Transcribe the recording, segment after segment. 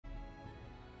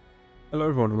Hello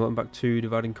everyone and welcome back to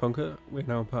Divide and Conquer. We're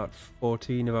now part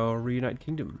 14 of our Reunited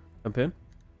Kingdom campaign.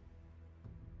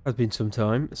 Has been some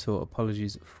time, so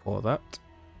apologies for that.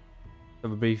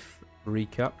 Have a brief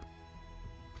recap.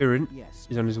 Adrian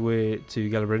is on his way to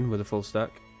Gallerin with a full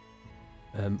stack.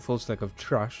 Full stack of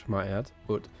trash, might I add,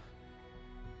 but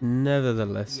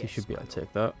nevertheless he should be able to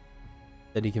take that.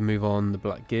 Then he can move on the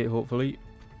Black Gate, hopefully.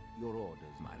 Your orders,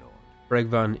 my lord.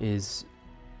 Bregvan is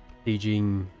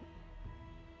sieging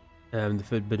the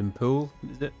Forbidden Pool,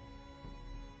 is it?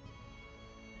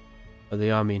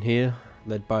 The army in here,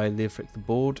 led by Leofric the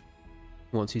Board.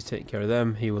 Once he's taken care of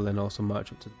them, he will then also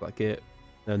march up to the Black Gate,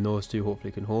 and those two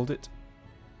hopefully can hold it.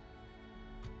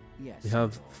 Yes, we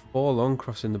have 4 long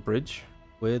crossing the bridge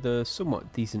with a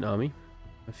somewhat decent army.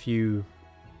 A few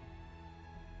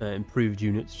improved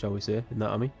units, shall we say, in that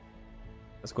army.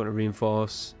 That's going to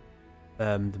reinforce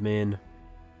the main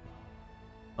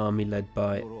army led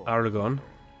by Aragon,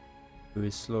 who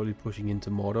is slowly pushing into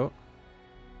Mordor.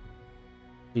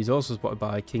 He's also spotted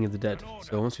by King of the Dead.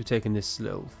 So once we've taken this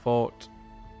little fort,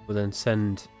 we'll then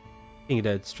send King of the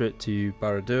Dead straight to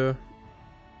Barad-dûr,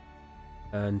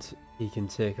 and he can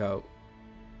take out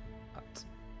that.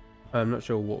 I'm not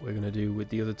sure what we're going to do with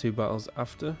the other 2 battles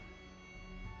after,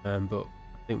 but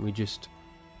I think we just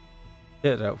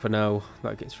get it out for now.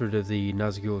 That gets rid of the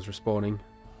Nazguls respawning,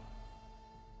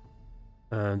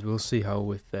 and we'll see how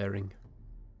we're faring.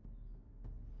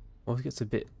 Always gets a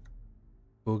bit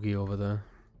buggy over there.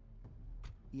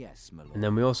 Yes, my lord. And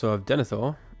then we also have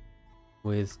Denethor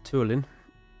with Tuolin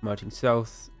marching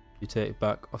south to take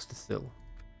back Osterthil.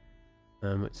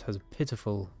 It has a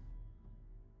pitiful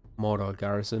Mordor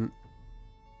garrison,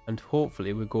 and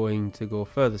hopefully we're going to go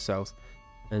further south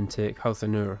and take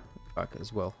Howthanur back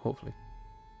as well, hopefully.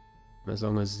 As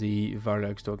long as the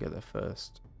Varyags don't get there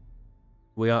first.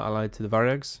 We are allied to the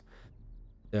Varyags.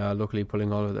 They are luckily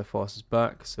pulling all of their forces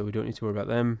back, so we don't need to worry about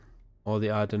them, or the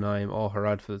Dúnedain or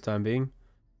Harad for the time being.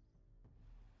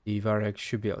 The Varyags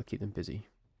should be able to keep them busy.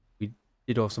 We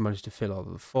did also manage to fill all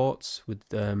of the forts with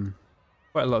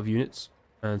quite a lot of units,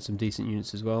 and some decent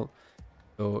units as well.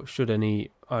 So should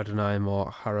any Dúnedain or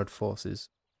Harad forces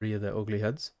rear their ugly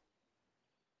heads,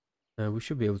 we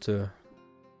should be able to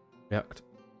react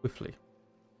swiftly.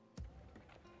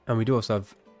 And we do also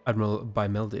have Admiral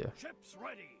Bymeldir.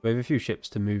 We have a few ships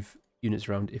to move units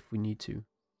around if we need to.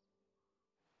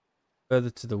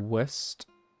 Further to the west,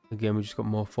 again we just got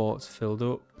more forts filled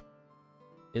up.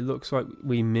 It looks like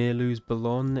we may lose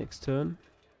Boulogne next turn,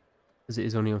 as it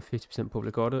is only on 50%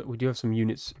 public order. We do have some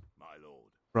units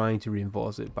trying to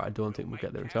reinforce it, but I don't think we'll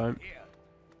get there in time.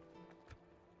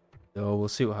 So we'll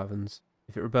see what happens.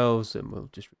 If it rebels, then we'll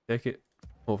just retake it,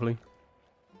 hopefully.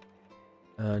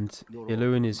 And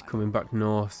Iluin is coming back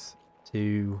north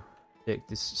to take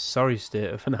this sorry state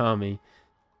of an army.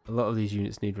 A lot of these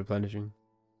units need replenishing.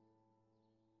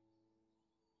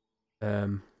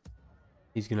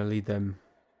 He's going to lead them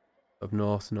up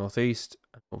north, northeast,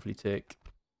 and hopefully take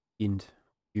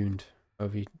Gund,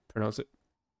 however you pronounce it.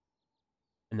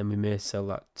 And then we may sell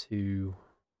that to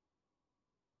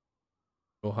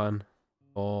Rohan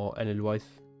or Enilwaith.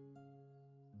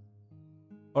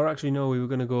 Or actually, no, we were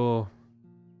going to go.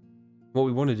 What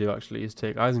we want to do actually is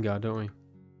take Isengard, don't we?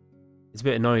 It's a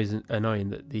bit annoying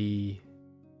that the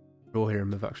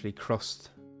Rohirrim have actually crossed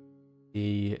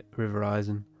the River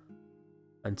Isen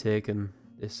and taken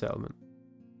this settlement,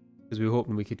 because we were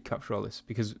hoping we could capture all this,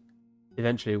 because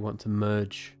eventually we want to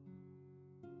merge.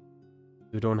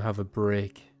 We don't have a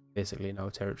break basically in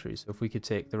our territory, so if we could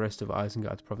take the rest of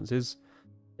Isengard's provinces,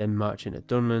 then march in at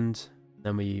Dunland,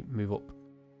 then we move up,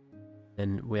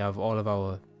 then we have all of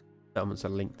our settlements are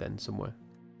linked then somewhere.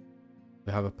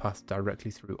 We have a path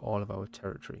directly through all of our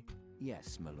territory.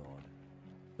 Yes, my lord.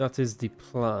 That is the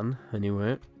plan,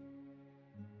 anyway.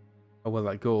 How well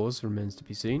that goes remains to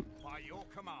be seen. By your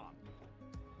command.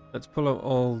 Let's pull out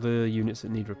all the units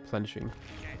that need replenishing,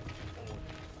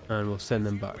 and we'll send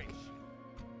them back.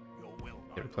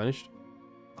 Get replenished.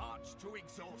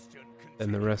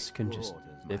 Then the rest can just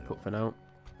stay put for now.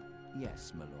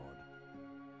 Yes, my lord.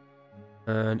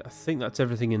 And I think that's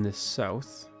everything in the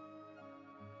south.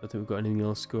 I don't think we've got anything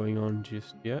else going on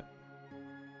just yet.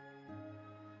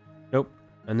 Nope.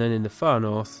 And then in the far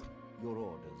north, Your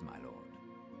orders, my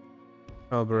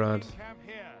lord. Halbarad Camp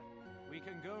here. We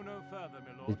can go no further,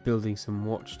 my is lord. building some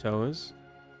watchtowers.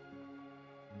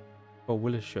 For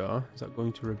Willishar, is that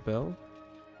going to rebel?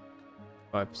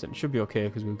 5%. Should be okay,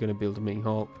 because we're going to build a meeting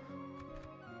hall.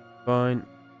 Fine.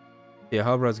 Yeah,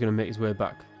 Halbarad's going to make his way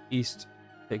back east,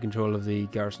 take control of the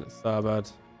garrison at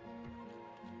Tharbad.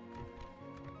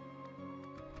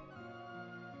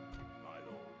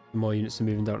 more units are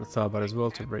moving down to Tharbad as well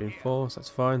to reinforce. That's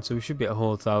fine. So we should be able to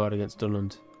hold Tharbad against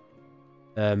Dunland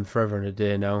forever and a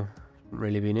day now. Wouldn't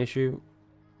really be an issue.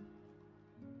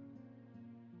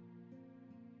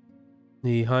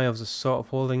 The High Elves are sort of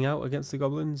holding out against the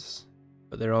Goblins,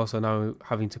 but they're also now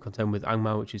having to contend with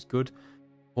Angmar, which is good.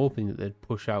 Hoping that they'd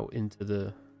push out into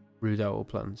the Rudauer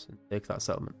plans and take that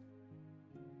settlement.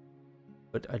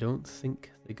 But I don't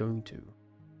think they're going to.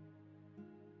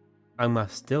 Angmar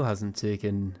still hasn't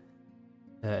taken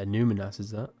Numinas,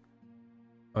 is that?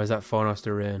 Or is that Fornost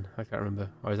Rain? I can't remember.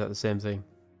 Or is that the same thing?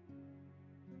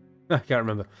 I can't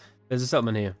remember. There's a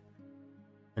settlement here.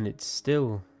 And it's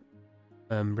still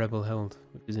rebel held,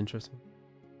 which is interesting.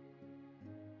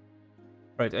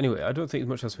 Right, anyway, I don't think there's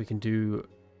much else we can do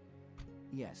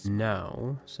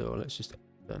now. So let's just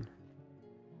then.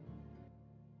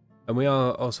 And we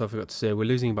are also, I forgot to say, we're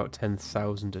losing about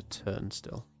 10,000 a turn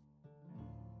still.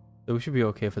 So we should be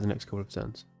okay for the next couple of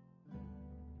turns.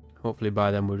 Hopefully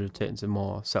by then we'll have taken some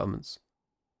more settlements.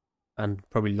 And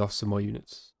probably lost some more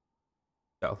units.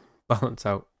 That'll balance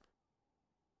out.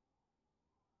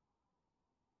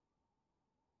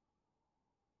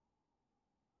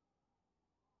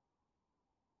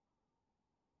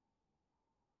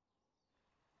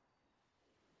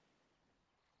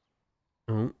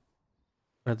 Oh.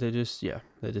 Are they just, yeah,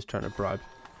 they're just trying to bribe.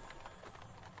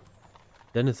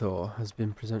 Denethor has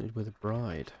been presented with a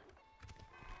bride.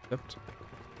 Accept.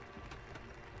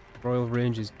 Royal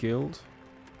Rangers Guild.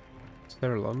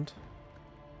 Seralond.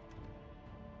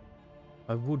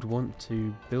 I would want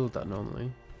to build that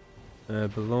normally.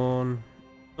 Boulogne.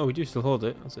 Oh, we do still hold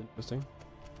it. That's interesting.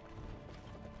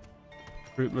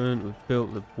 Recruitment. We've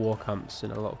built the war camps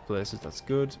in a lot of places. That's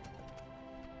good.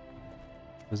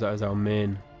 Because that is our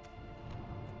main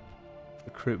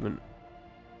recruitment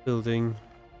building.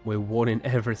 We're wanting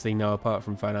everything now apart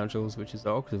from financials, which is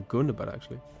the Orcs of Gundabad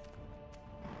actually.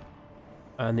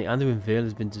 And the Anduin Vale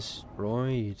has been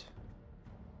destroyed.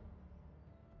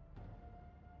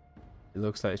 It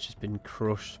looks like it's just been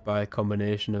crushed by a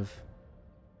combination of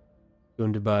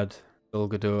Gundabad, Dol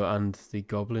and the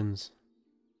goblins.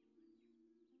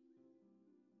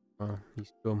 Oh, you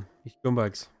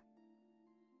scumbags.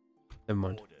 Never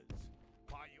mind.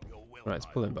 Right, let's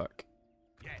pull him back.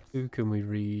 Who can we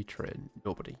retrain?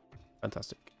 Nobody.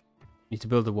 Fantastic. Need to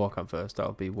build the war camp first.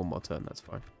 That'll be one more turn. That's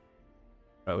fine.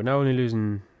 Right, we're now only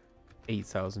losing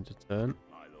 8,000 a turn.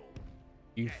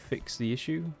 You fix the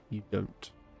issue? You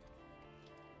don't.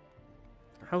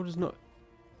 How does not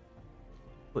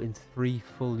put in 3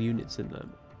 full units in there?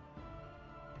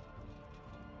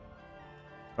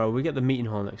 Right, we get the meeting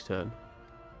hall next turn.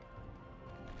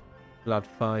 We'll add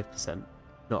 5%.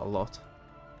 Not a lot,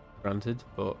 granted,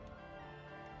 but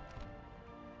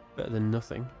better than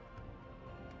nothing.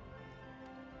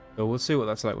 So we'll see what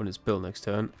that's like when it's built next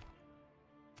turn.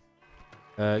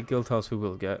 Guild house we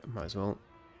will get, might as well.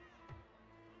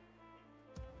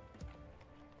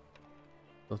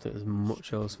 Don't think there's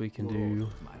much else we can do.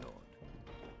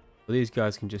 Well, these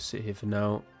guys can just sit here for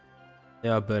now. They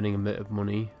are burning a bit of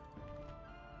money,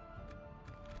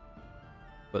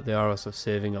 but they are also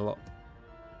saving a lot.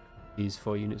 These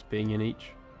 4 units being in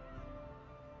each.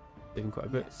 Saving quite a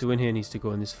bit. Dúnedain here needs to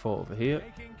go in this fort over here.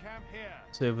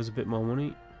 Save us a bit more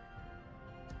money.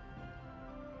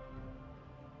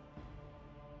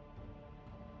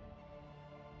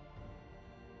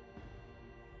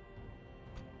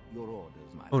 Your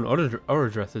orders, my Oh, and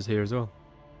Orodreth is here as well.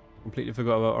 Completely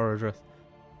forgot about Orodreth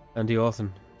and Eorthen.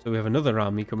 So we have another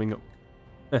army coming up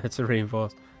to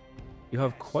reinforce. You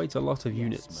have quite a lot of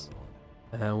units.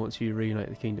 Once you reunite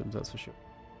the kingdoms, that's for sure.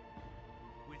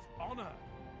 With honor.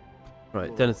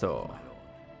 Right, Denethor.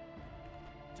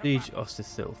 Siege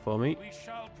Ostithil for me. We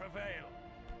shall prevail.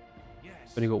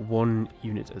 Yes. Only got 1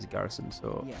 unit as a garrison,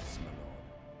 so Yes, my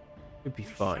lord. should be We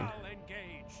fine shall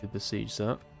engage. to besiege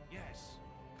that. Yes.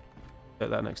 Get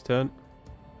that next turn.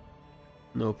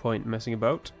 No point messing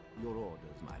about. Your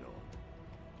orders, my lord.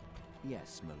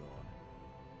 Yes, my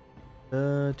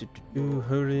lord.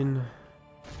 Hurin.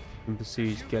 Can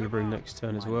besiege Gelbrin next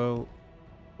turn as well.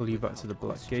 Pull you back to the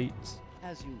Black Gate.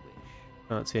 As you wish.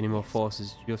 Can't see any more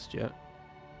forces just yet.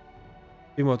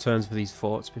 2 more turns for these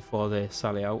forts before they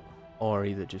sally out, or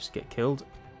either just get killed.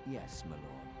 Yes, my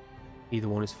lord. Either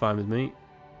one is fine with me.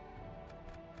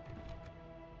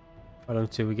 How long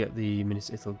till we get the Minas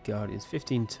Ithil Guardians?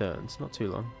 15 turns, not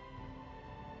too long.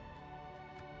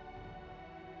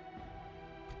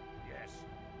 Yes.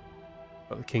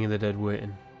 Got the King of the Dead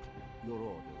waiting. Your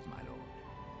orders, my lord.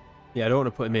 Yeah, I don't want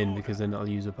to put him in because then I'll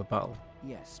use up a battle.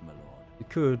 Yes, my lord. We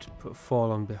could put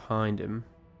Forlong behind him.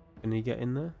 Can he get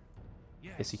in there?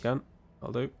 Yes, he can.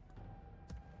 I'll do.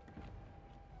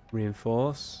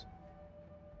 Reinforce.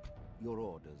 Your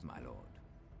orders, my lord.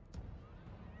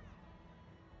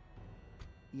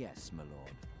 Yes, my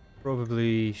lord.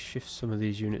 Probably shift some of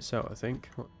these units out, I think.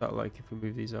 What's that like if we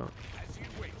move these out? As you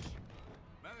wish.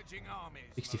 Merging armies.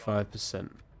 my lord. 65%.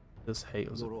 Does hate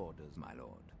us. Your orders, my lord.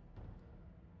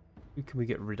 Who can we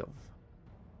get rid of?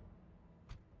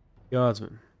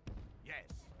 Guardsmen. Yes.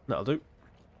 That'll do.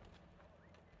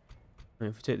 And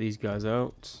if we take these guys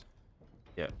out,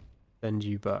 yeah, send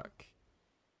you back.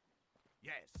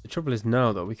 Yes. The trouble is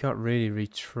now, though, we can't really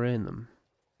retrain them.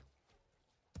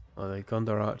 Oh, they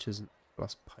Gondor archers and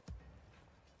glass pipe.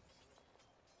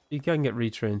 You can get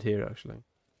retrained here, actually.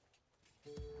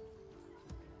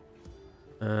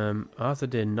 Arthur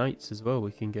Day Knights as well.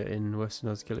 We can get in Western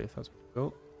Osgiliath if that's what we go.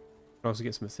 Can also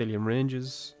get some Athelian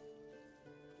Rangers.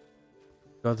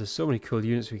 God, there's so many cool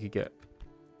units we could get.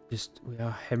 Just, we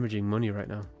are hemorrhaging money right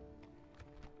now.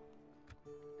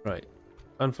 Right.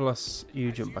 Anphalos,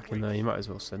 you jump back in there. You might as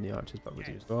well send the archers back with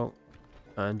you as well.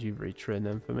 And you retrain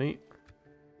them for me.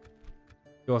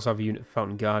 You also have a unit of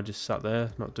Fountain Guard just sat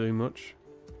there, not doing much.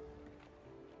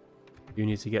 You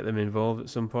need to get them involved at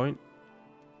some point.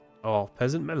 Oh,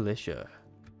 Peasant Militia.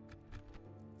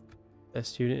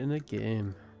 Best unit in the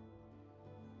game.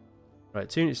 Right,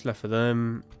 2 units left for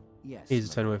them. Yes. He's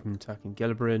a turn away from attacking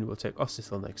Gellerbrin. We'll take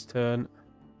Ostithel next turn.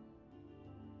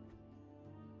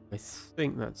 I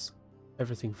think that's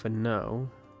everything for now.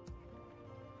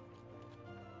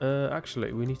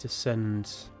 Actually, we need to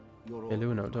send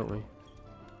Elun out, don't we?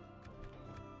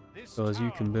 So as you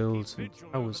can build some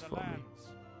towers for me.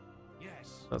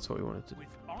 Yes. That's what we wanted to do. With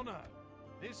honor.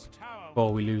 This tower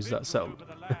Before we lose that settlement,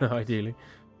 ideally.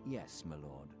 Yes, my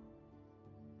lord.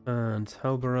 And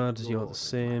Halbarad, Your you're the orders,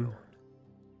 my same. lord.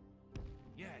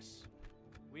 Yes.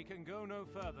 We can go no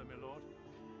further, my lord.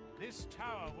 This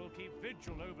tower will keep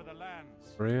vigil over the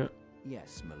lands. Right.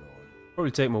 Yes, my lord. Probably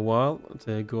take them a while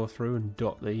to go through and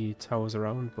dot the towers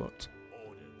around, but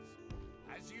Orders.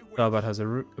 As you wish. Halbarad has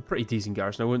a pretty decent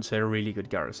garrison. I wouldn't say a really good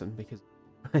garrison because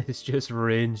it's just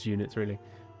ranged units, really.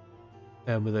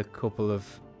 With a couple of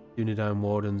Dúnedain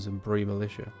Wardens and Bree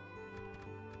Militia.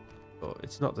 But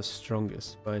it's not the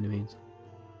strongest by any means.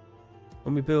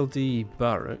 When we build the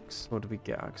barracks, what do we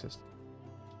get access to?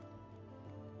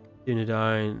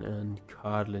 Dúnedain and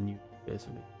Cardlin,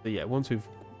 basically. So yeah, once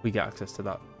we get access to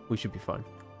that, we should be fine.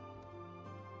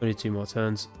 Only 2 more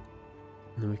turns,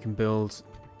 and then we can build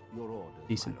Your orders,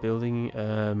 decent my lord. building.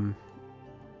 An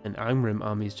Angrim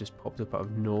army's just popped up out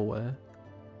of nowhere.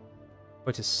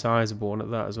 Quite a sizable one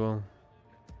at that as well.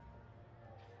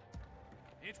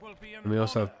 It will be an And we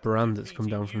also honor have Brand that's come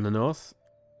down defeating from the you. north.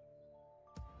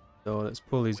 So let's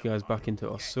pull these guys back into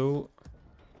Osul.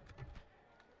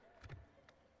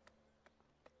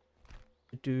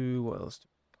 What else?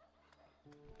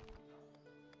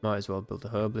 Might as well build a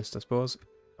herbalist, I suppose.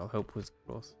 That'll help with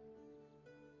growth.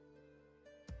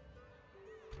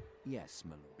 Yes,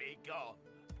 my lord. Be gone.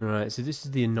 Right, so this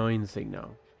is the annoying thing now.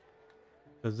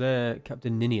 So there,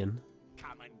 Captain Ninian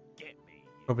Come and get me.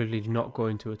 you probably not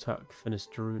going to attack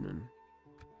Finistrunen.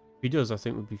 If he does, I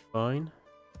think we'll be fine.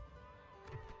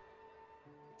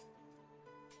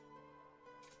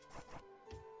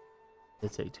 They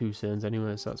take 2 turns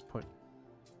anyway, so that's point.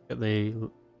 Get the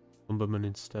lumberman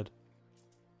instead.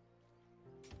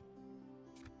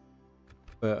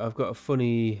 But I've got a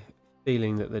funny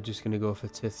feeling that they're just going to go for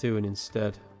Tethuan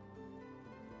instead.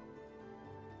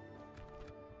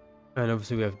 And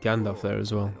obviously we have Gandalf there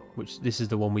as well, which this is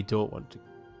the one we don't want to.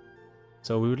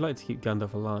 So we would like to keep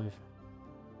Gandalf alive.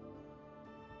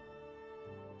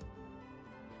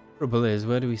 Trouble is,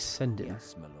 where do we send him?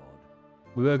 Yes, my lord.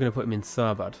 We were going to put him in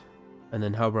Tharbad, and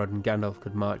then Halbarad and Gandalf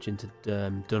could march into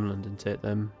Dunland and take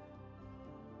them.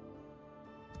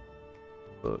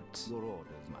 But Your orders,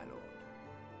 my lord.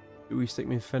 do we stick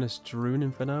him in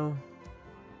Finistrunen for now?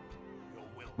 Your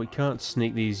will, We my can't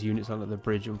sneak these units onto the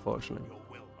bridge, unfortunately. Your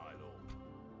will, my lord.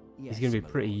 Yes, He's going to be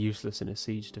my pretty lord. useless in a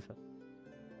siege defense.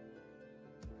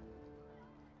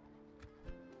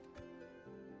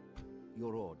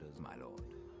 Your orders, my lord.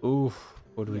 Oof,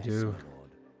 what do Yes, we do? my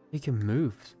lord. He can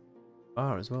move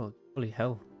far as well. Holy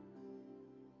hell.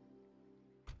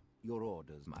 Your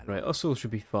orders, my lord. Right, Usul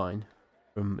should be fine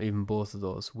from even both of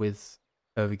those with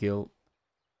Overgill.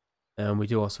 And we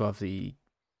do also have the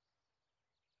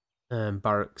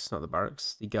barracks, not the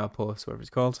barracks, the guard post, whatever it's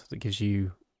called, that gives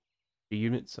you 3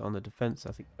 units on the defense.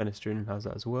 I think Finistrunen has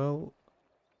that as well.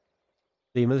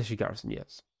 The militia garrison,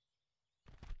 yes.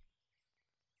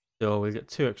 So we get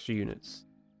 2 extra units.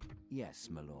 Yes,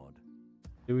 my lord.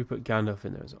 Do we put Gandalf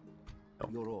in there as well?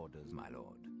 Your orders, my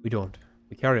lord. We don't.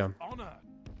 We carry on. Honor.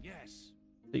 Yes.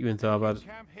 Stick you in Tharbad.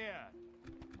 Camp here.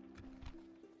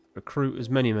 recruit as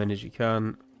many men as you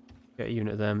can. Get a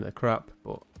unit of them, they're crap,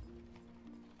 but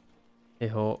hey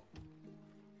ho.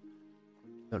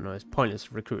 Don't know, it's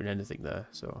pointless recruiting anything there,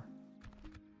 so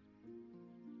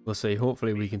we'll see.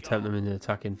 Hopefully we can tempt them into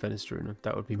attacking Vindsvept.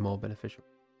 That would be more beneficial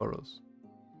for us.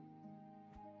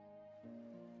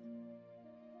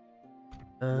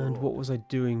 And what was I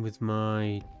doing with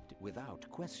my... Without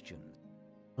question.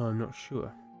 Oh, I'm not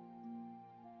sure.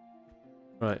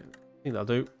 Right, I think that'll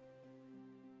do.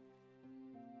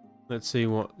 Let's see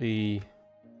what the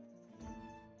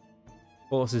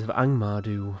forces of Angmar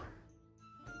do.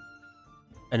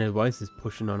 Enid Weiss is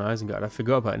pushing on Isengard. I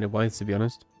forgot about Enid Weiss, to be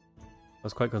honest. I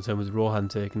was quite concerned with Rohan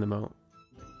taking them out.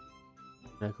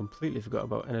 And I completely forgot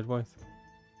about Enid Weiss.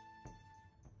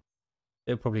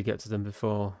 They'll probably get to them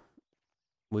before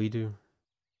we do.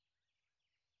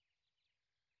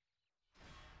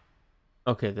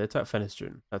 Okay, they attack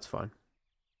Vindsvept. That's fine.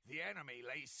 The enemy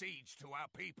lays siege to our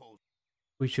people.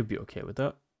 We should be okay with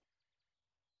that.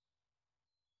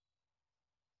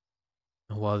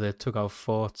 While they took our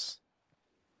forts.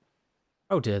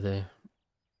 How dare they?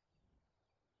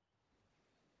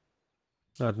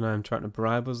 I don't know, I'm trying to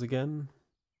bribe us again.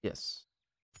 Yes.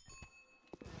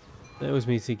 That was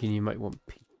me thinking you might want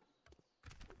peace.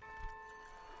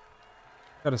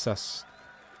 Gotta assess.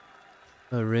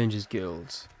 Rangers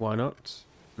Guild. Why not?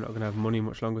 I'm not going to have money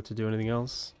much longer to do anything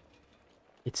else.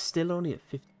 It's still only at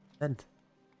 50%.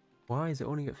 Why is it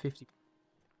only at 50%?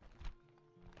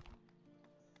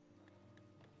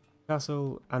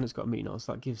 Castle, and it's got Minos.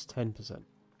 That gives 10%.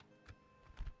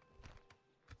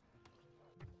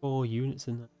 4 units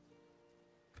in there.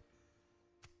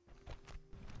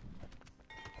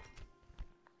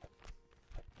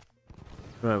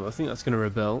 Right, well I think that's going to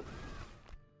rebel.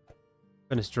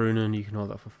 Vindsvept, you can hold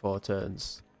that for 4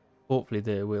 turns. Hopefully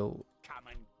they will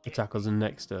attack us in the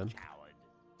next turn.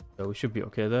 So we should be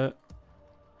okay there.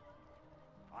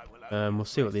 We'll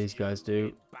see what these guys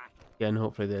do. Again,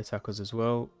 hopefully they attack us as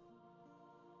well.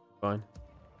 Fine.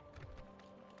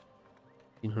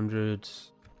 1500.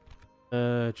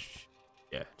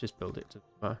 Yeah, just build it.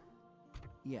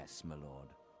 Yes, my lord.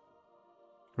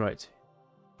 Right.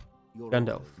 Your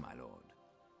Gandalf. orders, my lord.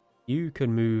 You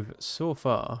can move so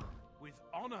far. With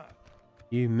honor.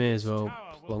 You may as well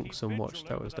Tower will plonk keep some vigil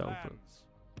watchtowers over the down for us. lands.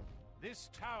 This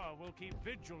tower will keep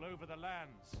vigil over the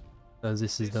lands. As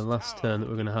this is the This last tower turn that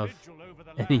will we're going to keep have vigil over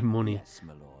the any lands. money. Yes,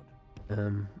 my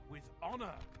lord. With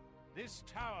honor. This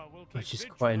tower will keep Which is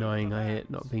vigil quite over annoying. the I hate lands.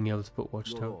 not being able to put Your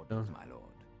watchtowers orders, down. my lord.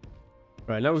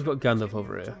 Right, now we've got Gandalf Continue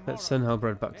over here. tomorrow. Let's send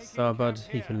Halbrand back to Making Tharbad.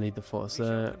 camp He can here. lead the force We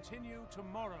shall there. continue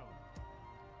tomorrow.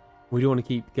 We don't want to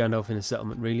keep Gandalf in a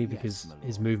settlement really Yes, because my lord.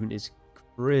 his movement is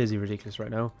crazy ridiculous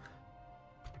right now.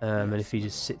 And Yes, if he my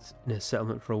just lord. sits in a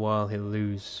settlement for a while, he'll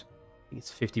lose. I think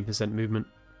it's 50% movement.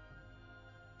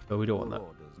 So we don't want Your that.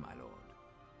 orders, my lord.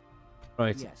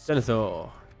 Right, Yes. Denethor.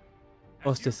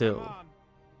 As you Osterthil. command.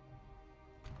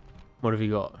 What have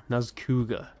you got?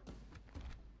 Nazkuga.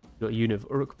 You got a unit of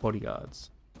Uruk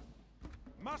bodyguards.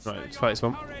 Muster let's your fight this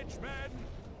one. courage, men.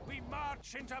 We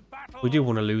march into battle. We do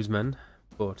want to lose men,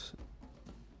 but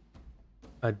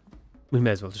we may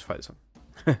as well just fight this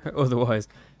one. Otherwise,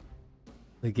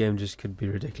 the game just could be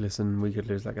ridiculous and we could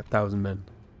lose like 1,000 men.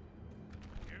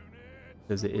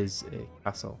 Because it is a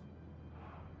castle.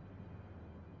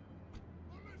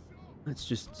 Let's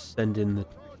just send in the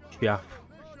chaff.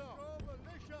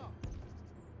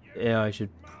 The AI should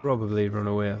probably run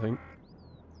away, I think.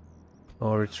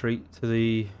 Or retreat to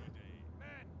the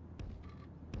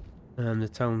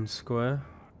town square.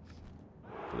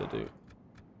 What do they do?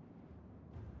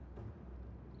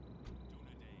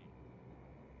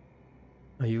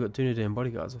 Oh, you've got Dúnedain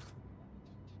bodyguards off.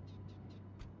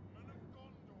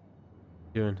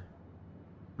 Doing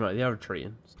right, they are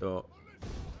retreating, so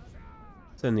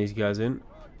send these guys in.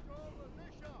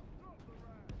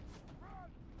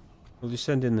 We'll just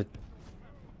send in the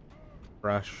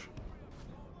Brash.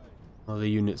 All the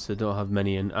units that don't have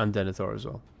many in, and Denethor as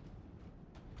well.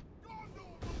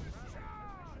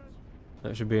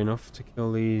 That should be enough to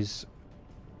kill these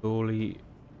Dolly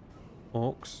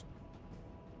orcs.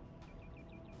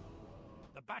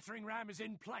 The battering ram is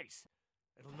in place.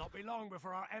 It'll not be long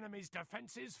before our enemy's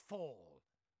defenses fall.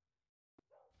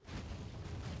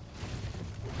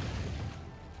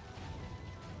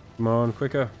 Come on,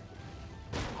 quicker.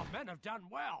 Our men have done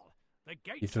well. The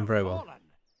gates You've done have very well. fallen.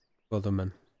 Well done,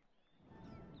 men.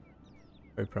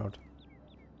 Very proud.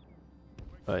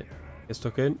 Right, get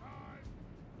stuck in.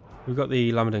 We've got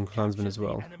the Lamadan clansmen as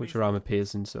well, which are armor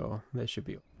piercing, so they should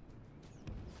be up.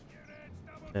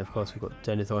 And of course we've got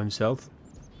Denethor himself,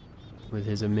 with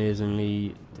his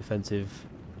amazingly defensive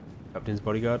captain's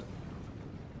bodyguard.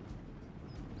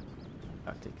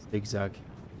 tactic. Zigzag.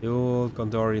 The old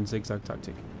Gondorian zigzag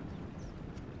tactic.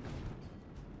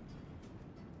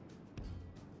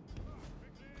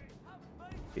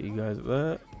 Get you guys up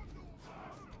there.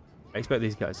 I expect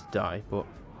these guys to die, but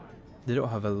they don't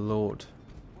have a load.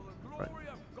 Right.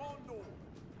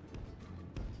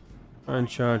 Try and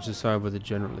charge the side where the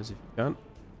general is if you can.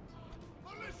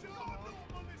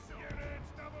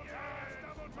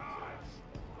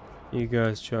 You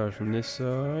guys charge from this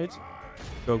side.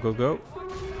 Go, go, go.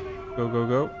 Go, go,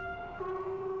 go.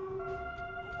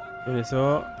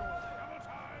 Denethor.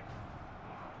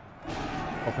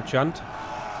 Pop a chant.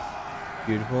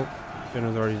 Beautiful.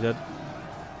 General's already dead.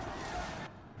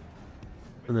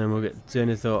 And then we'll get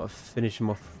Denethor to finish him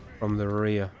off from the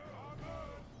rear.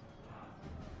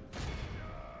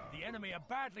 The enemy are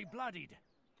badly bloodied.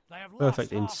 They have Perfect lost half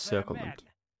their encirclement. men.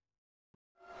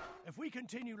 If we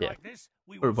continue Yeah. like this,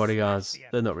 we For will bodyguards, smash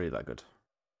the they're enemy. not really that good.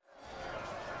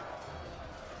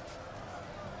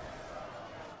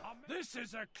 This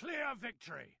is a clear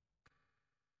victory.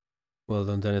 Well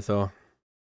done, Denethor.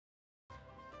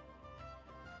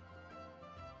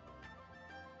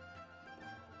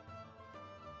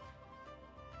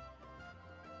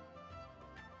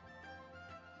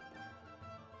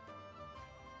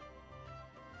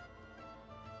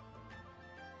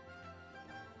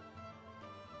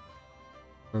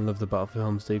 I love the battle for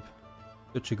Helm's Deep.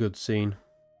 Such a good scene.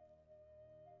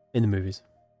 In the movies.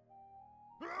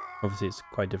 Obviously it's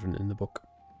quite different in the book.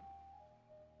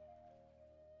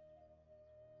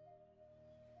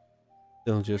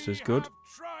 Still just as good.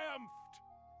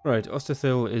 Right,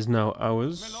 Osterthil is now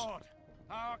ours.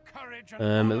 It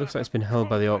looks like it's been held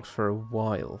by the Orcs for a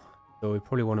while. So we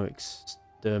probably want to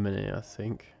exterminate, I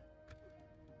think.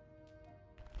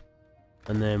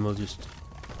 And then we'll just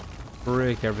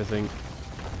break everything.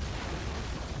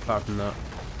 Apart from that.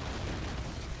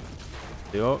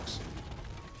 The Orcs.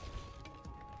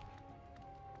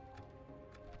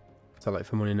 Sell it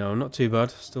for money now. Not too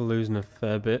bad. Still losing a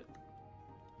fair bit.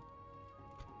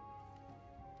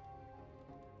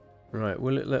 Right,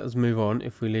 will it let us move on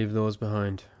if we leave those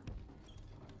behind?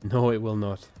 No, it will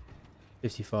not.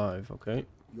 55, okay.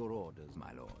 Your orders,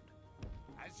 my lord.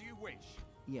 As you wish.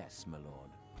 Yes, my lord.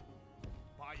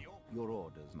 By Your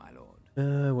orders, my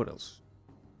lord. What else?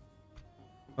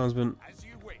 Husband, as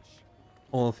you wish.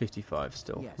 all 55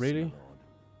 still. Yes, Really? my lord.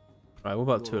 Right, what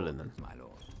about Your Tulin then? orders, my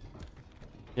lord.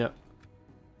 Yep.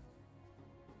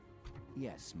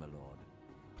 Yes, my lord.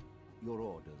 Your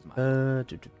orders, my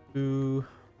lord.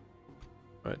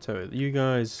 Right, so you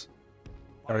guys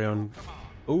carry on.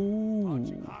 Ooh.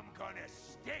 I'm gonna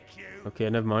stick you. Okay,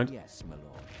 never mind. Yes, my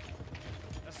lord.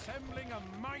 Assembling a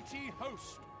mighty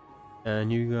host.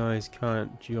 And you guys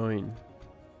can't join.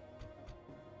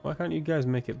 Why can't you guys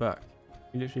make it back?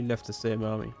 You literally left the same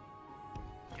army.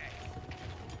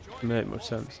 Doesn't make much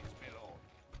sense.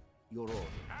 Your orders.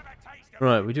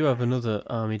 Right, we do have another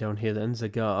army down here then,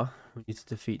 Zagar. We need to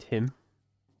defeat him.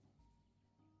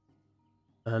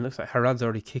 And looks like Harad's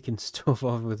already kicking stuff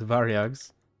off with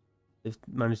Variags. They've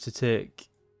managed to take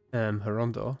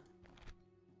Harondor.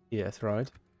 Yeah, right.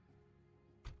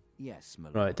 Yes, my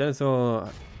lord. Right,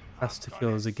 Denethor has to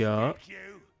kill Zagar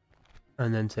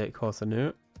and then take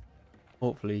Korthanur.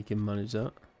 Hopefully he can manage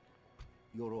that.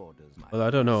 Your orders, my Well, I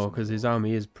don't know, because his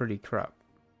army is pretty crap.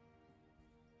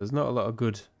 There's not a lot of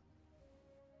good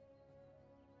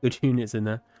units in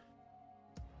there.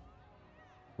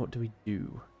 What do we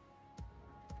do?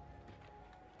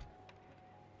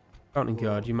 Mountain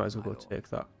Guard, you might as well go take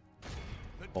that.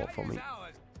 Fort for me.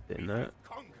 In there.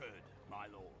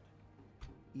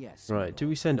 Yes. my Right, do lord.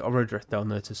 we send Orodreth down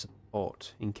there to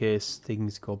support in case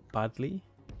things go badly?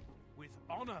 With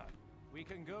honor, we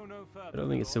can go no further. I don't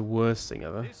think it's the Lord. worst thing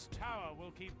ever. This tower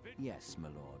will keep Yes, my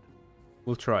lord.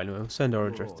 We'll try anyway. We'll send Your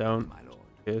Orodreth orders, down. my lord.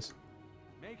 Cheers.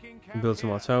 making And build some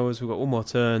more towers. We've got one more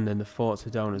turn, then the forts are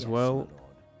down as Yes, well.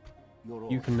 my lord.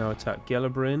 Your You can now attack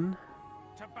Gelabrin.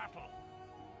 to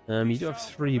battle. You do have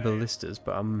 3 ballistas,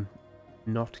 but I'm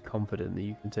not confident that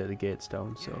you can take the gates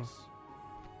down, so... Yes.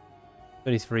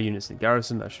 Only 3 units in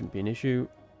garrison, that shouldn't be an issue.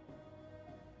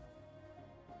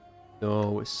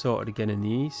 So we're sorted again in the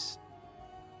east.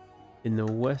 In the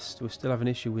west, we still have an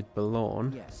issue with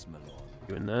Boulogne. Yes, my lord.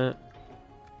 Doing that.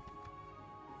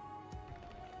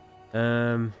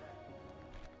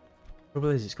 Trouble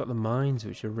is, it's got the mines,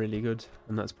 which are really good,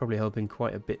 and that's probably helping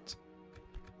quite a bit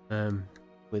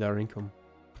with our income.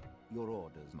 Your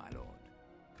orders, my lord.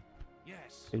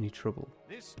 Yes. Any trouble?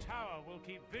 This tower will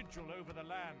keep vigil over the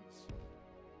lands.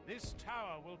 This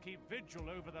tower will keep vigil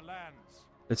over the lands.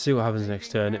 Let's see what happens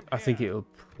next turn. I think it'll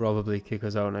probably kick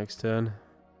us out next turn.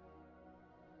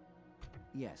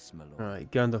 Yes, my lord.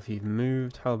 Right, Gandalf, you've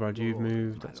moved. Halbrand, you've Your orders,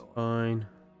 moved. my That's lord. fine.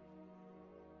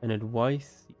 And Wythe,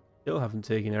 you still haven't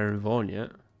taken Erin Vaughan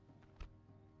yet.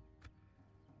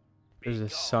 There's a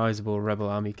sizable rebel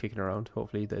army kicking around.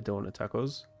 Hopefully they don't attack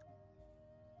us.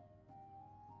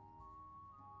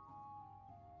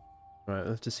 Right,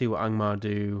 we'll have to see what Angmar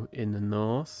do in the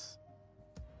north.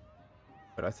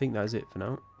 But I think that's it for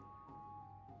now.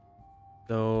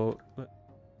 So,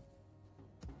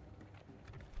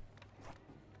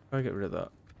 I'll get rid of that.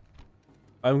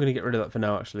 I'm going to get rid of that for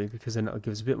now, actually, because then it'll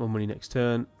give us a bit more money next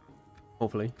turn.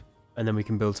 Hopefully. And then we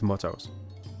can build some more towers.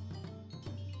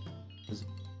 Because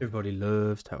everybody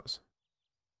loves towers.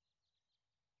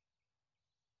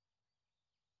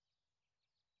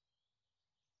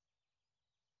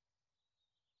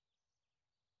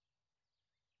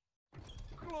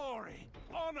 Glory,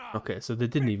 honor, Okay, so they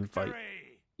didn't even fight.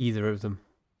 victory! Either of them.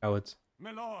 Cowards.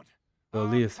 My lord, So our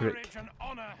Leothric, courage and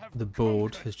honor have the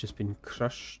board, conquered. has just been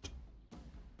crushed.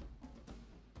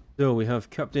 So we have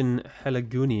Captain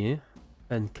Helagunir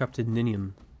and Captain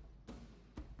Ninian.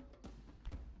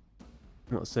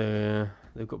 Let's say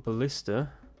they've got Ballista,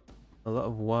 a lot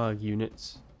of WAG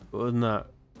units, but other than that,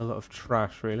 a lot of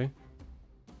trash really.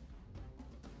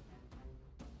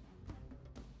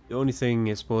 The only thing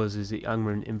I suppose is the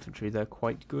Angmar infantry, they're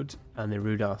quite good, and the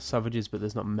Rudar savages, but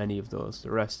there's not many of those.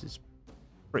 The rest is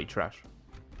pretty trash.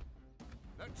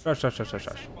 Trash.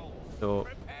 So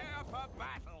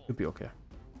it'll be okay.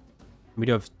 We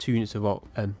do have 2 units of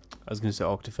I was going to say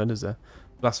Orc Defenders there.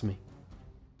 Blasphemy.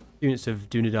 2 units of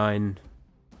Dúnedain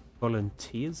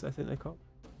Volunteers, I think they're called.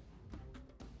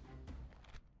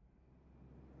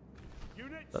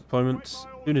 Deployments.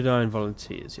 Dúnedain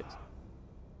Volunteers, yes.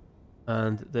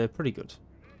 And they're pretty good.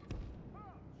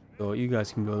 So you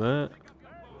guys can go there.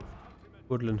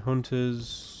 Woodland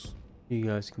Hunters. You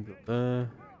guys can go there.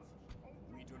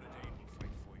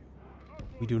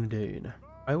 We Dúnedain.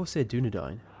 I always say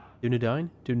Dúnedain. Dúnedain?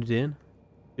 Dúnedain?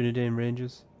 Dúnedain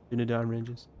Rangers? Dúnedain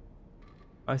Rangers?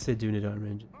 I say Dúnedain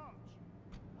Rangers.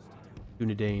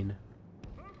 Dúnedain.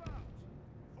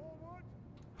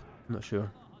 I'm not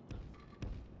sure.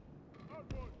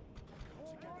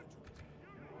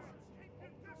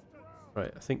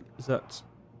 Right, I think, is that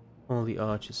all the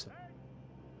archers?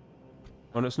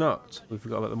 Oh, no, it's not. We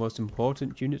forgot about the most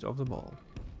important unit of them all.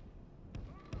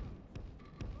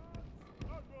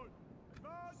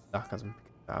 Sarcasm.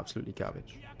 Absolutely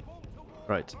garbage.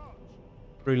 Right.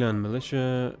 Freeland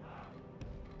Militia.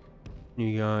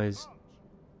 You guys,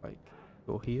 like,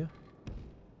 go here.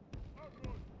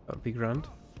 That would be grand.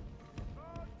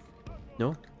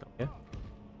 No? Okay.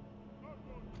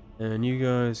 And you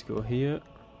guys go here.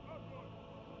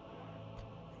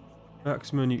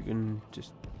 Axeman, you can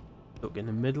just look in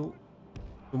the middle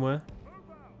somewhere.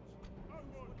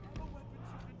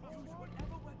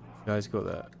 You guys go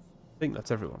there. I think that's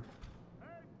everyone.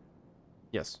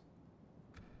 Yes.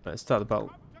 Right, let's start the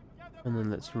battle. And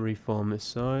then let's reform this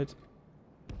side.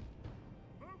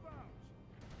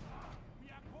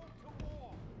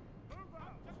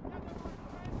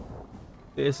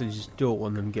 Basically just don't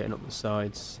want them getting up the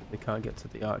sides. They can't get to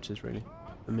the archers really.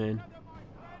 The main.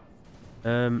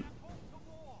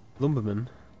 Lumberman,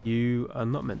 you are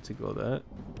not meant to go there.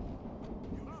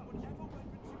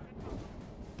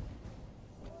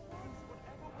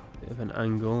 Bit of an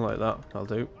angle like that, I'll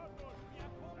do.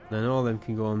 Then all of them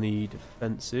can go on the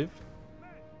defensive.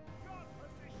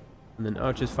 And then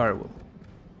archers fire at will.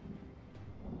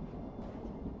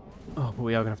 Oh, but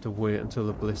we are going to have to wait until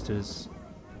the ballista's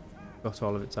got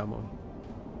all of its ammo.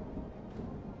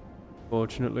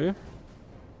 Fortunately.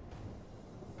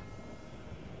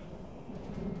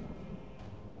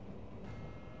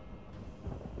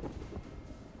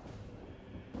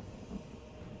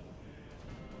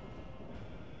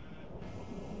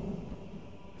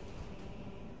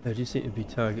 They just seem to be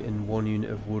targeting 1 unit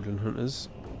of woodland hunters.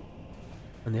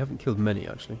 And they haven't killed many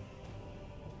actually.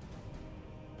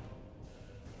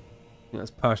 I think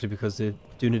that's partially because the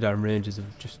Dúnedain Rangers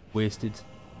have just wasted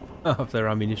half their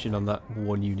ammunition on that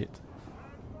 1 unit.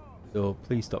 So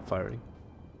please stop firing.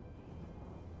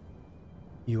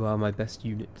 You are my best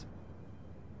unit.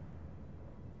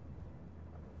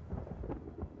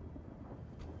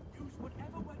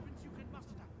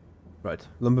 Right,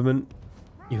 Lumberman,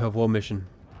 you have 1 mission.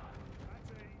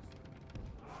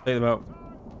 Take them out.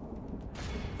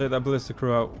 Take that ballista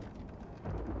crew out.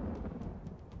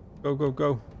 Go, go,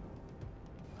 go.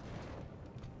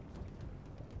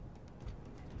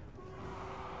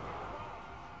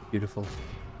 Beautiful.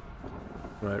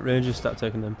 Right, Rangers start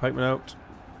taking them pikemen out.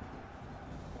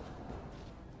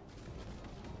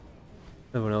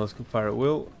 Everyone else can fire at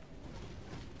will.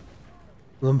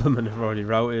 Lumbermen have already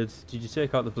routed. Did you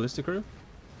take out the ballista crew?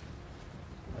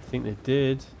 I think they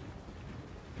did.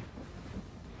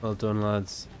 Well done,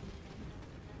 lads.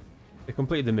 They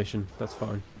completed the mission. That's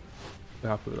fine. We're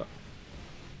happy with that.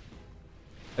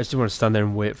 I just didn't want to stand there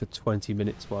and wait for 20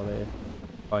 minutes while they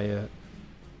fire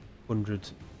 100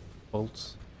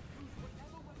 bolts.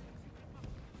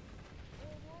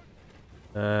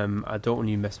 I don't want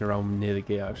you messing around near the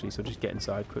gate actually, so just get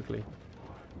inside quickly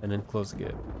and then close the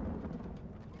gate.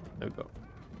 There we go.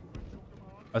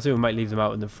 I think we might leave them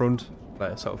out in the front,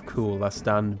 like sort of cool that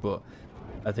stand, but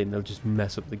I think they'll just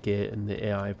mess up the gate and the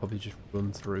AI probably just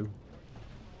run through.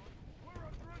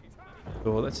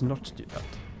 So let's not do that.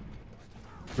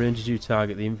 Rangers, you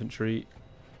target the infantry.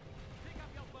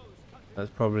 That's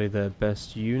probably their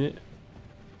best unit.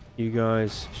 You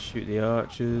guys shoot the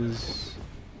archers.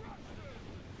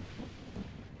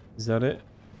 Is that it?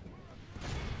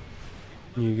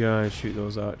 You guys shoot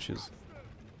those archers.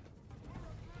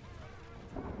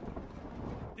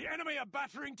 The enemy are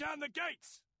battering down the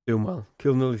gates. Doing well.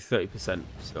 Killed nearly 30%,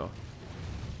 so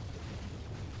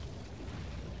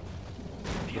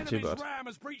The not too enemy's bad. ram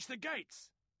has breached the gates.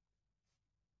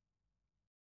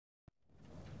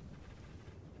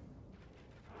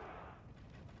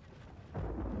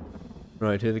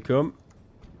 Right, here they come.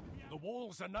 The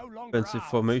walls are no longer Defensive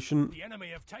ours. formation. The enemy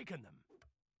have taken them.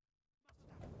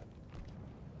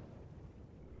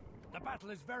 The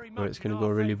battle is very much Right, it's going in to go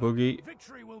our really favor. buggy.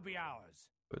 Victory will be ours.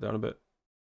 Put it down a bit.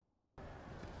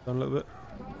 Down a little bit.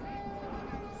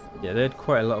 Yeah, they had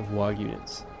quite a lot of WAG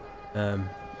units.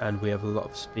 And we have a lot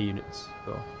of speed units,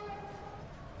 so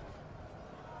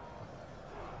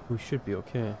we should be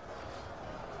okay.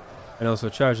 And also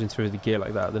charging through the gate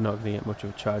like that, they're not going to get much of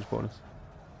a charge bonus.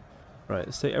 Right,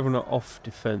 let's take everyone off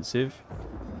defensive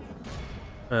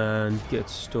and get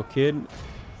stuck in.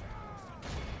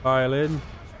 Pile in.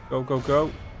 Go, go, go.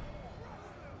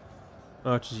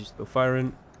 Archers, you're still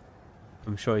firing.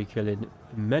 I'm sure you're killing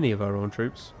many of our own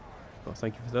troops. Well,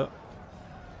 thank you for that.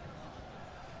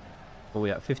 Well, we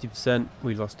at 50%,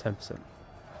 we lost 10%.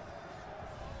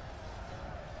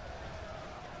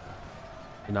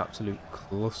 An absolute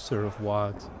cluster of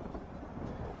wags.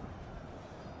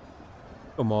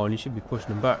 Come on, you should be pushing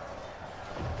them back.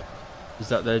 Is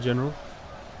that their general?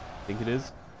 I think it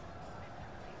is.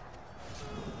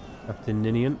 Captain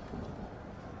Ninian.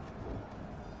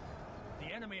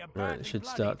 The enemy are Right, badly it should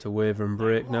bloodied. start to waver and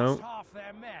break They've now. lost half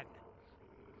their men.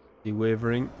 The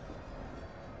wavering.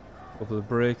 Couple of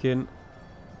breaking.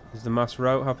 Is the mass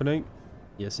rout happening?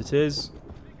 Yes, it is.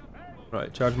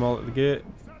 Right, charge them all at the gate.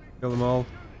 Kill them all.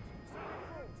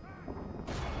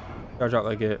 Charge out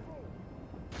that gate.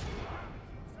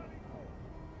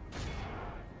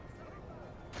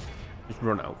 Just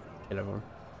run out. Kill everyone.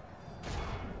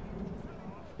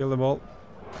 Kill them all.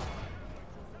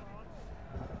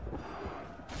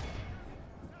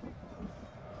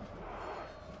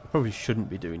 I probably shouldn't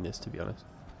be doing this, to be honest.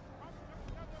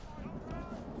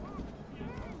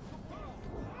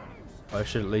 I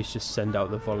should at least just send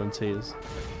out the volunteers.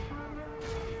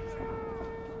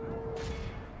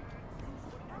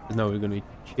 Because now we're going to be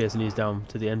chasing these down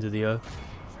to the end of the earth.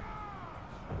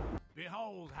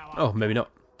 Behold how Oh, maybe not.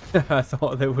 I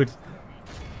thought they would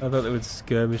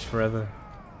skirmish forever,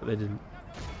 but they didn't.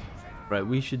 Right,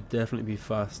 we should definitely be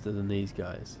faster than these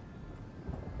guys.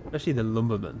 Especially the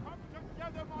lumbermen.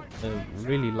 They're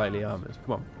really lightly armoured.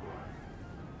 Come on.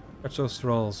 Catch those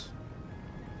thralls.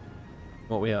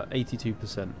 What we are,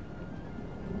 82%.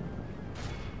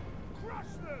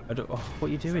 I don't. Oh, what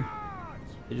are you doing?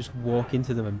 They just walk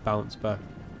into them and bounce back.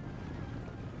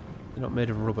 They're not made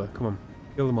of rubber. Come on,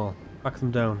 kill them all. Back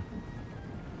them down.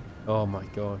 Oh my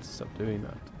god! Stop doing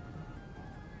that.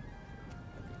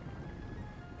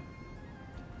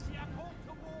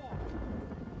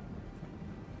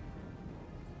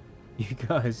 You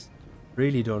guys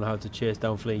really don't know how to chase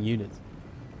down fleeing units.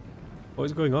 What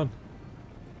is going on?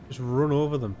 Just run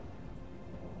over them.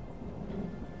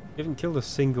 You haven't killed a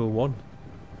single one.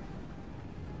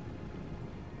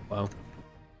 Wow.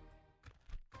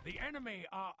 the enemy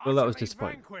are Well, that was utterly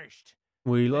disappointing. vanquished.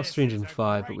 We lost This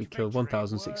 305, is a but we great killed victory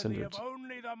 1,600. worthy of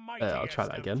only the I'll try mightiest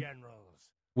that of again. generals.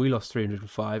 We lost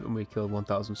 305 and we killed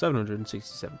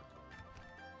 1,767.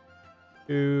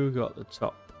 Who got the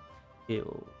top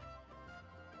kill?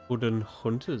 Wooden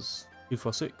Hunters,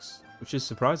 246, which is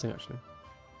surprising actually.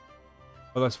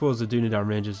 Well, I suppose the Dúnedain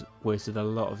Rangers wasted a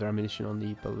lot of their ammunition on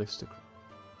the ballista.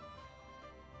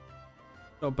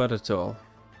 Not bad at all.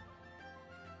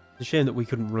 It's a shame that we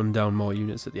couldn't run down more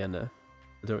units at the end there.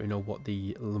 I don't really know what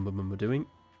the lumbermen were doing.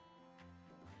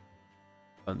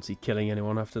 Fancy killing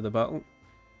anyone after the battle.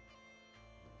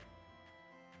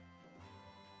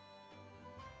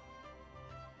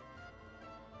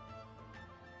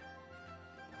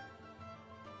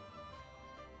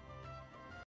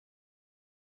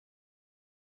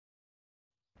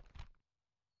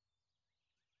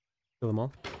 Kill them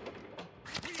all.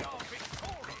 We are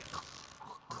victorious.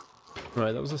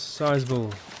 Right, that was a sizable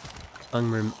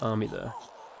Angrim army there.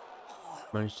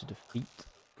 Managed to defeat.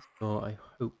 So I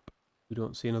hope we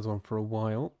don't see another one for a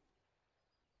while.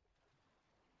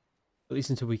 At least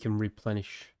until we can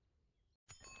replenish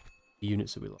the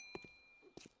units that we lost.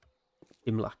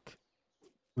 Imlach.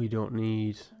 We don't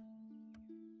need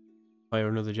hire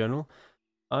another general.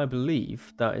 I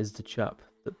believe that is the chap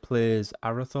that plays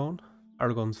Arathorn,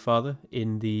 Aragorn's father,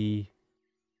 in the...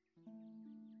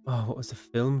 Oh, what was the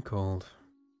film called?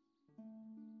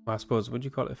 Well, I suppose, would you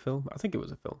call it a film? I think it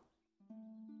was a film.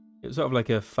 It was sort of like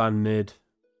a fan-made...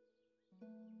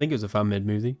 I think it was a fan-made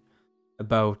movie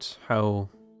about how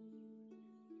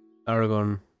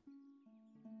Aragorn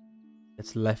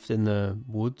gets left in the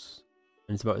woods,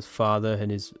 and it's about his father and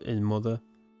his mother.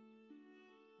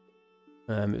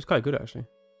 It was quite good, actually.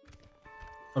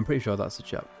 I'm pretty sure that's the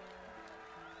chap.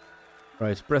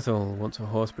 Right, Brethel wants a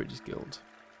horse breeders guild.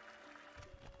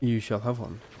 You shall have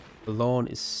one. The lawn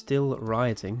is still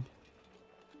rioting,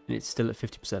 and it's still at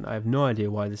 50%. I have no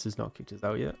idea why this has not kicked us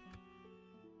out yet.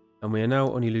 And we are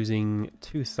now only losing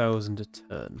 2,000 a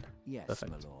turn. Yes,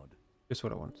 Perfect. my lord. Just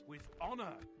what I want. With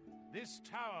honor, this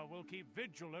tower will keep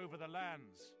vigil over the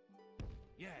lands.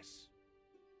 Yes.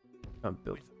 Can't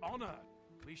build. With honor,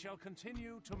 we shall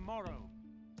continue tomorrow.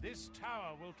 This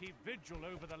tower will keep vigil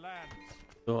over the lands.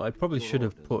 So I probably Your should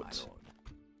have orders, my put lord.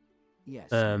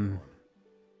 Yes, my lord.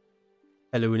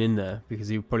 Eluin in there, because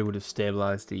he probably would have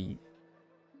stabilised the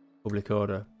public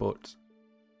order, but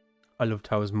I love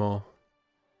towers more.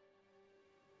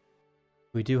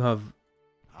 We do have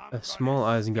a small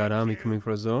Isengard army coming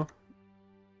for us though,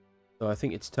 so I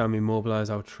think it's time we mobilise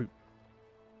our troops.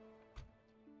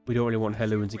 We don't really want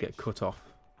Eluin to get cut off,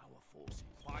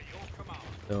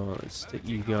 so let's stick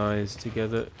you guys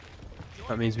together.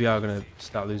 That means we are going to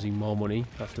start losing more money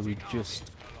after we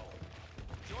just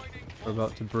are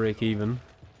about to break even.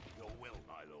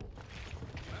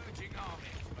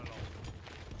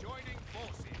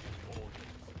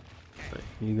 Right,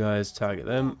 you guys target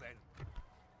them.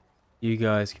 You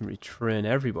guys can retrain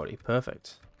everybody.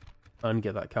 Perfect. And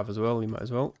get that cav as well. You might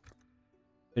as well.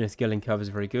 Finnith cav is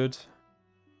very good.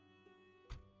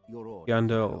 Your orders,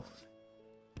 Gandalf.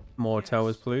 More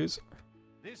towers, please.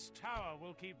 This tower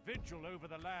will keep vigil over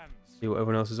the lands. See what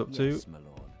everyone else is up to. yes, my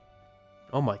lord.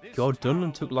 Oh my This god, tower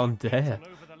Dunland took will long keep there.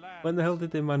 vigil over the lands. When the hell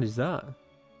did they manage that?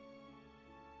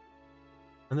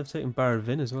 And they've taken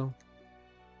Barad-Vin as well.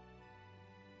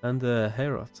 And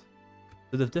Heorot.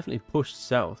 So they've definitely pushed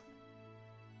south.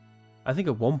 I think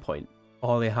at one point,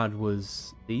 all they had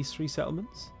was these 3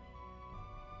 settlements.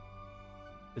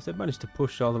 If they've managed to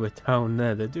push all the way down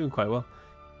there, they're doing quite well.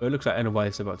 But it looks like Enowai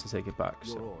is about to take it back.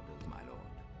 Your So orders, my lord.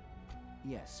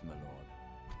 Yes, my lord.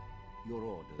 Your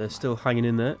orders. they're my still lord. hanging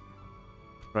in there.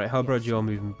 Right, Halbrad, Yes, you're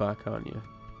my moving back, aren't you?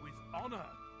 With honor,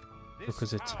 this Look,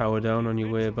 there's a tower tower will down keep on your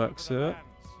way vigil back, over the sir. lands.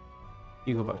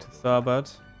 You go back to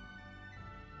Tharbad.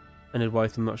 And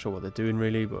Edwythe, I'm not sure what they're doing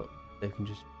really, but they can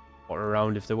just water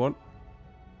around if they want.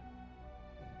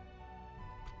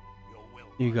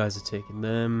 You guys are taking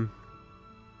them.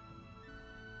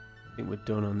 I think we're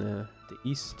done on the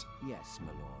east. Yes,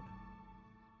 my lord.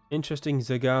 Interesting,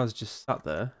 Zagar's just sat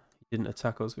there. He didn't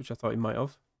attack us, which I thought he might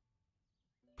have.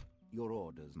 Your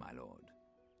orders, my lord.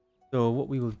 So what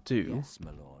we will do Yes,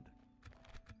 my lord.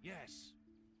 Yes.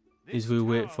 is This we'll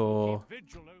wait tower for... will keep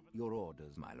vigil over the Your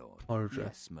orders, my lord. Orodreth.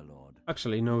 Yes, my lord.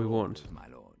 Actually, no we Your won't. orders, my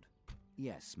lord.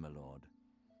 Yes, my lord.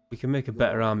 We can make a Your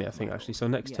better army, I orders, think, my actually. lord. So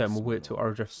next turn Yes, we'll my wait till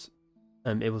lord. Orodreth's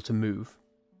able to move.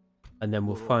 And then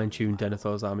we'll Your fine-tune orders, my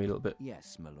Denethor's army a little bit.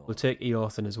 Yes, my lord. We'll take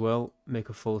Eorthen as well, make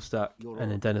a full stack, Your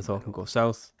and then orders, my Denethor can go lord.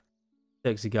 south.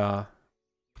 Take Zagar,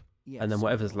 Yes, and then my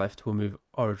whatever's lord. left, we'll move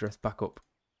Orodreth back up.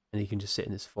 And he can just sit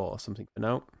in his fort or something for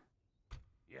now.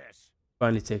 Yes.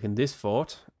 Finally taken this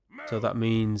fort, so that Move.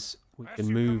 means we As can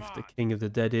you move the command. King of the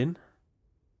Dead in.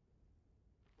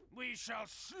 We shall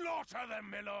slaughter them,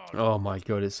 my lord. Oh my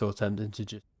god, it's so tempting to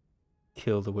just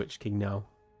kill the Witch King now.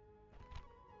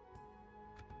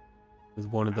 With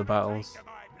one of the Have a battles. taste of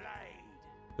my blade.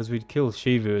 Because we'd kill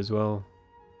Shiva as well.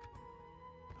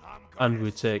 I'm And gonna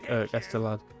we'd take skin you.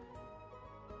 Estelad.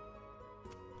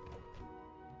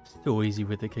 So easy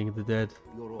with the King of the Dead.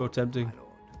 Your So orders, tempting. my lord.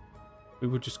 We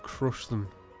would just crush them.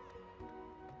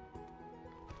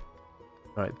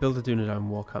 Right, build a Dúnedain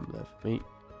war camp there for me.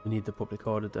 We need the public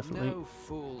order, definitely. No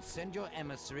fool, send your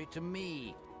emissary to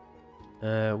me.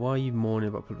 Why are you mourning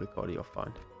about public order? You're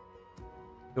fine.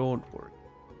 Don't worry.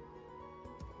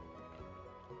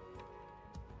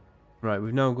 Right,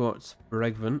 we've now got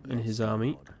Bregvan and Yes, his my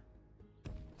army. lord.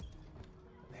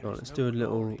 So let's do a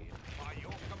little By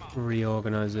your command.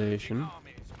 reorganization.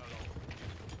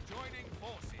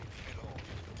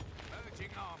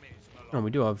 And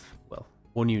we do have, well,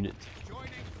 one unit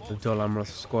of Dol Amroth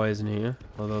squires in here,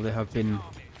 although they have been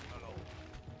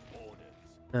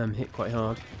hit quite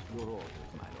hard. Your orders,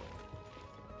 my lord.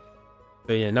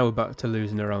 But yeah, now we're back to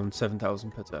losing around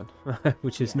 7,000 per turn,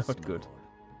 which is Yes, not my good. lord.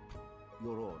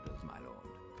 Your orders, my lord.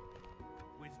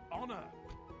 With honor,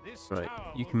 this Right,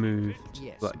 tower you will can move keep to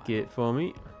Yes, Black my Gate for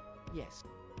me. Yes,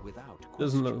 without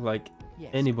Doesn't look question. like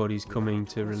Yes, anybody's without coming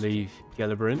to question. relieve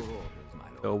Gellerbrin, Your orders, my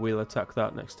lord. so we'll attack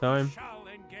that next time. shall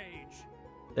engage.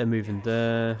 They're moving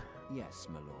there. Yes,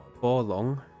 my lord.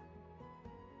 Forlong.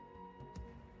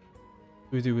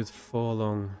 What do we do with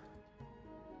Forlong?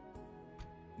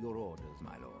 Your orders,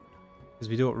 my lord. Because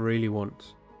we don't really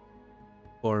want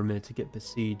Boromir to get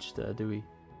besieged there, do we?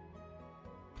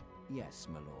 Yes,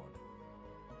 my lord.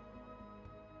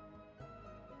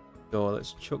 So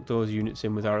let's chuck those units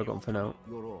in with Aragon for now.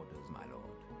 Your orders, my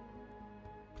lord.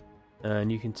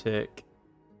 And you can take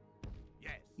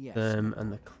Yes. Yes. them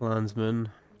and the clansmen.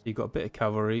 So you've got a bit of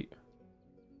cavalry.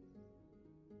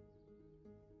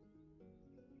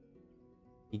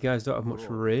 You guys don't have much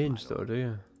range though, do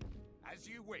you? As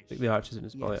you wish. Take the archers in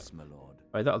as well, yeah. Yes, my lord.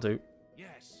 Right, that'll do.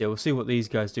 Yes. Yeah, we'll see what these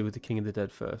guys do with the King of the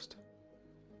Dead first.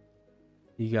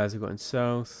 You guys are going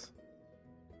south.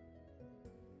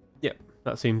 Yep,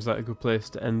 that seems like a good place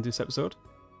to end this episode.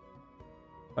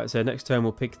 Like I said, next time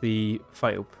we'll pick the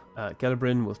fight up at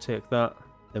Gellerbrin, we'll take that.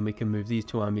 Then we can move these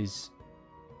two armies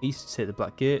east to take the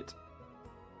Black Gate.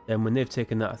 Then when they've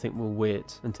taken that, I think we'll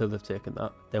wait until they've taken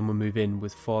that. Then we'll move in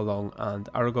with Forlong and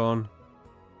Aragorn.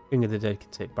 King of the Dead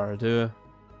can take Barad-dûr.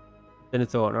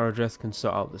 Denethor and Orodreth can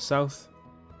sort out the south.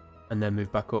 And then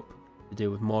move back up to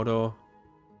deal with Mordor.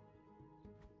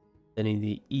 Then in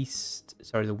the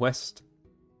the west,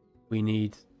 we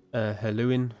need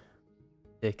Herluin.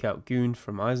 Take out Goon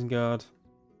from Isengard.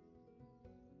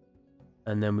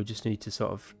 And then we just need to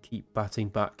sort of keep batting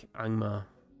back Angmar.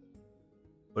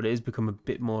 But it has become a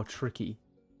bit more tricky,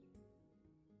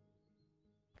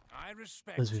 I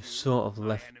respect as we've you, sort of my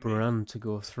left enemy. Bran to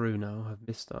go through now. I've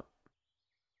missed that.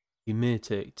 We may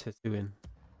take Tethuin.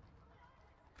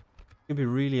 It's going to be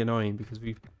really annoying because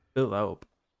we've built that up.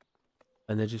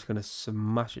 And they're just going to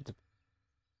smash it.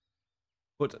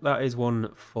 But that is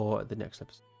one for the next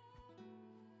episode.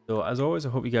 So as always, I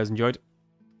hope you guys enjoyed.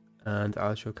 And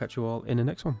I shall catch you all in the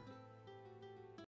next one.